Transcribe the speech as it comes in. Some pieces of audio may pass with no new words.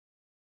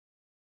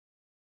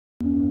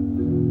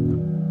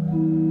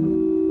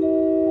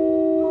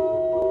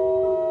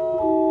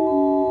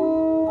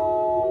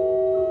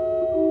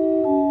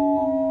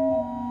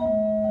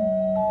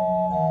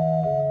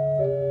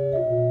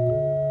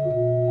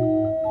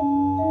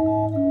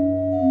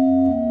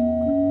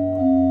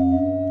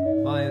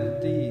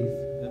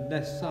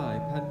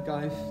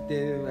daeth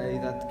Duw ei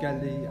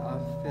ddatgelu a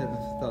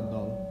ffyrdd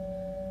dynol.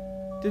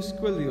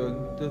 Disgwyliwn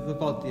dy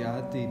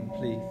ddyfodiad di'n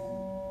plith.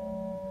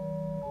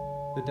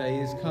 The day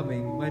is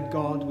coming when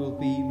God will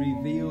be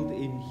revealed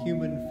in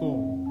human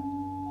form.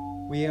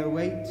 We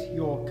await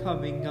your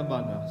coming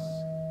among us,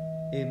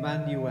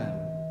 Emmanuel.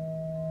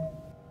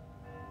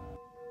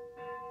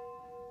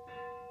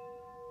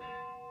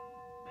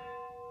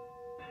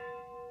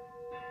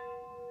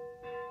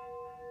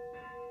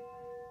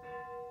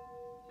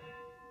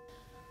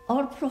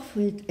 O'r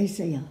proffwyd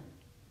Eseia.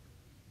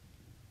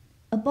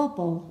 Y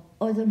bobl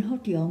oedd yn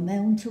hodio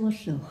mewn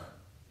tywyllwch,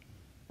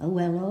 y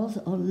welodd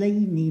o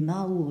leini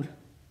mawr.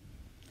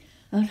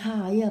 Y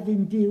rhai a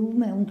fy'n byw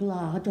mewn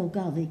gwlad o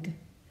gaddig,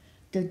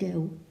 dy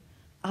Duw,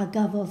 a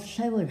gafodd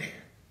llewyrch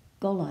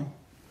golau.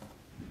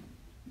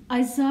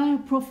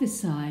 Isaiah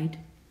prophesied,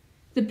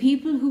 "The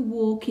people who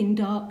walk in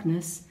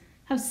darkness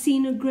have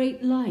seen a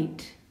great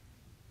light.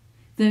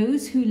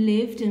 Those who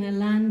lived in a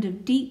land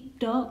of deep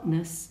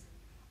darkness,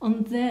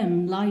 on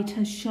them light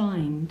has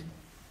shined."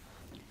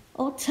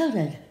 O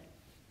tyred,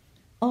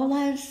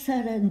 olau'r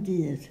seren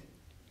dydd,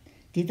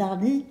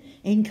 diddannu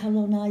ein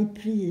calonau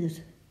pryd,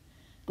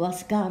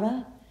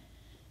 gwasgara,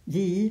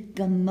 ddi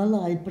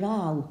gymylau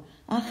braw,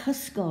 a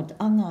chysgod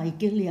angau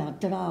giliad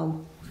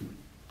draw.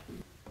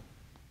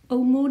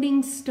 O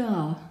morning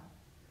star,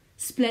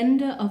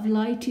 splendor of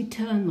light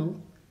eternal,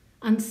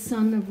 and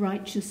sun of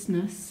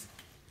righteousness,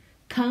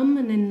 come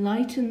and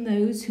enlighten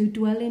those who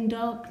dwell in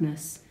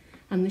darkness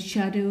and the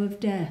shadow of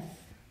death.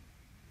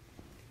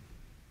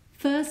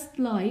 First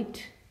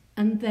light,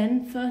 and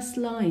then first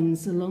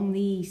lines along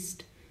the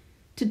east,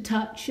 to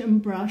touch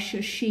and brush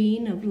a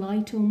sheen of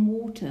light on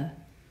water,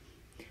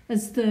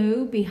 as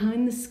though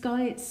behind the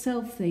sky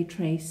itself they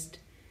traced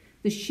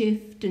the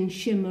shift and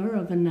shimmer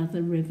of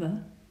another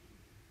river,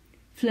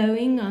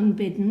 flowing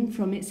unbidden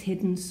from its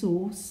hidden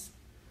source.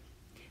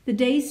 The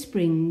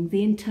dayspring,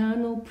 the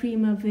eternal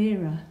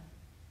primavera.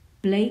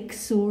 Blake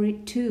saw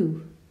it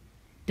too.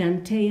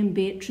 Dante and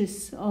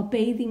Beatrice are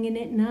bathing in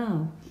it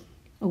now,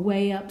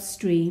 away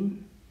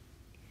upstream.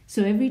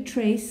 So every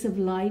trace of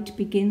light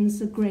begins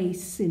a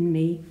grace in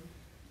me,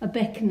 a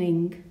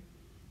beckoning.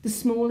 The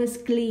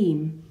smallest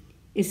gleam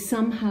is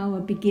somehow a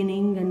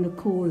beginning and a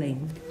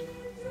calling.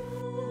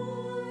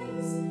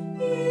 Rise,